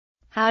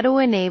How to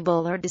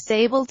enable or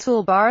disable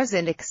toolbars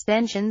and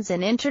extensions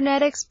in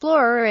Internet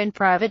Explorer in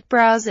private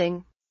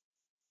browsing.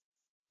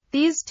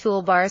 These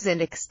toolbars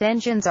and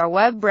extensions are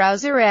web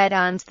browser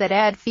add-ons that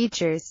add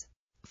features.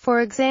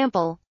 For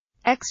example,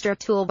 extra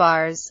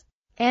toolbars,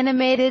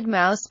 animated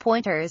mouse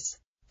pointers,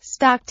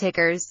 stock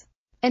tickers,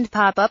 and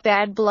pop-up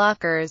ad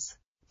blockers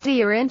to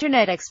your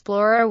Internet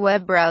Explorer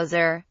web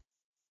browser.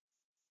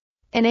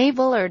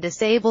 Enable or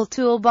disable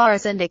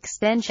toolbars and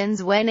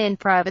extensions when in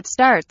private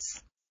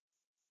starts.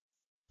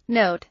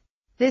 Note: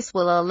 this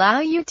will allow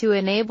you to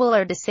enable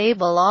or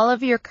disable all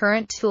of your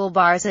current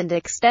toolbars and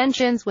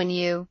extensions when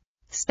you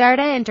start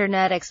an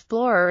Internet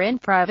Explorer in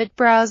private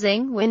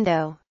browsing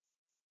window.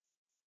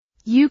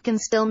 You can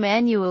still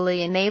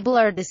manually enable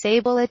or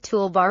disable a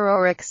toolbar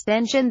or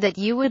extension that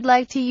you would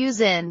like to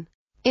use in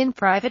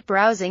private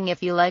browsing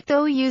if you like,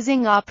 though,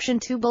 using option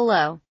 2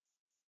 below.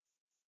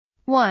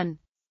 1.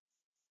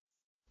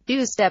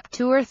 Do step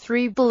 2 or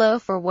 3 below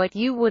for what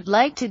you would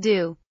like to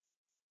do.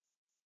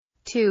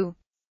 2.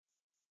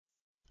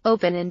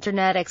 Open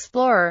Internet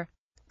Explorer.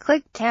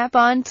 Click Tap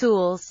on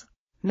Tools,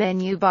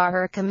 menu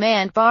bar or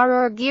command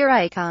bar or gear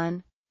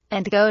icon,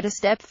 and go to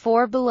step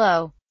 4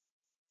 below.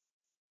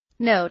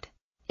 Note: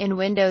 in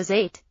Windows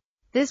 8,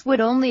 this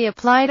would only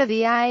apply to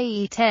the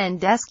IE 10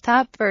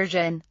 desktop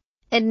version,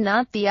 and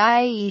not the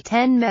IE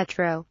 10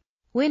 Metro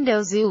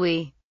Windows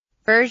UI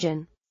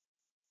version.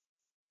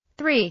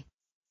 3.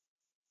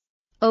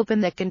 Open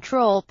the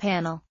Control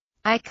Panel.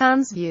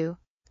 Icons view.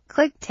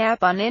 Click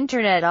Tap on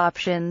Internet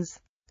Options.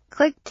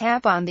 Click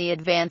Tap on the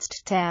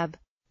Advanced tab.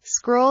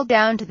 Scroll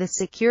down to the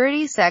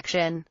Security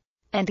section,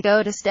 and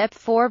go to step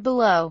 4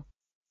 below.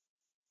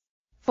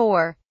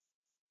 4.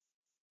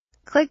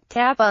 Click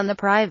Tap on the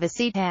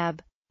Privacy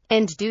tab,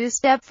 and do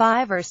step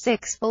 5 or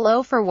 6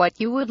 below for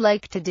what you would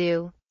like to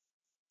do.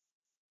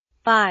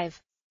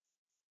 5.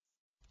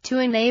 To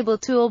enable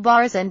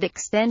toolbars and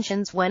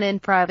extensions when in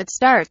private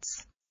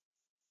starts.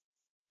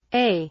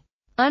 A.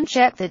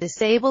 Uncheck the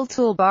Disable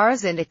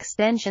Toolbars and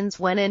Extensions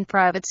when in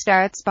private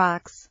starts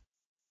box.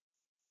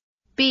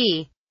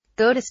 B.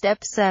 Go to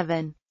step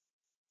 7.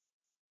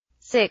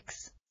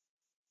 6.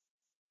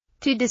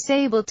 To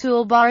disable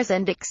toolbars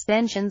and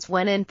extensions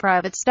when in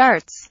private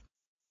starts.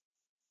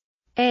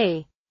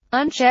 A.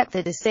 Uncheck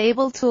the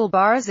Disable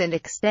Toolbars and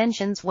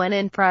Extensions when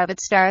in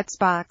private starts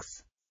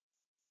box.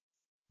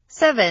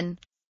 7.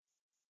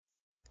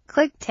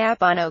 Click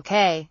Tap on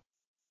OK.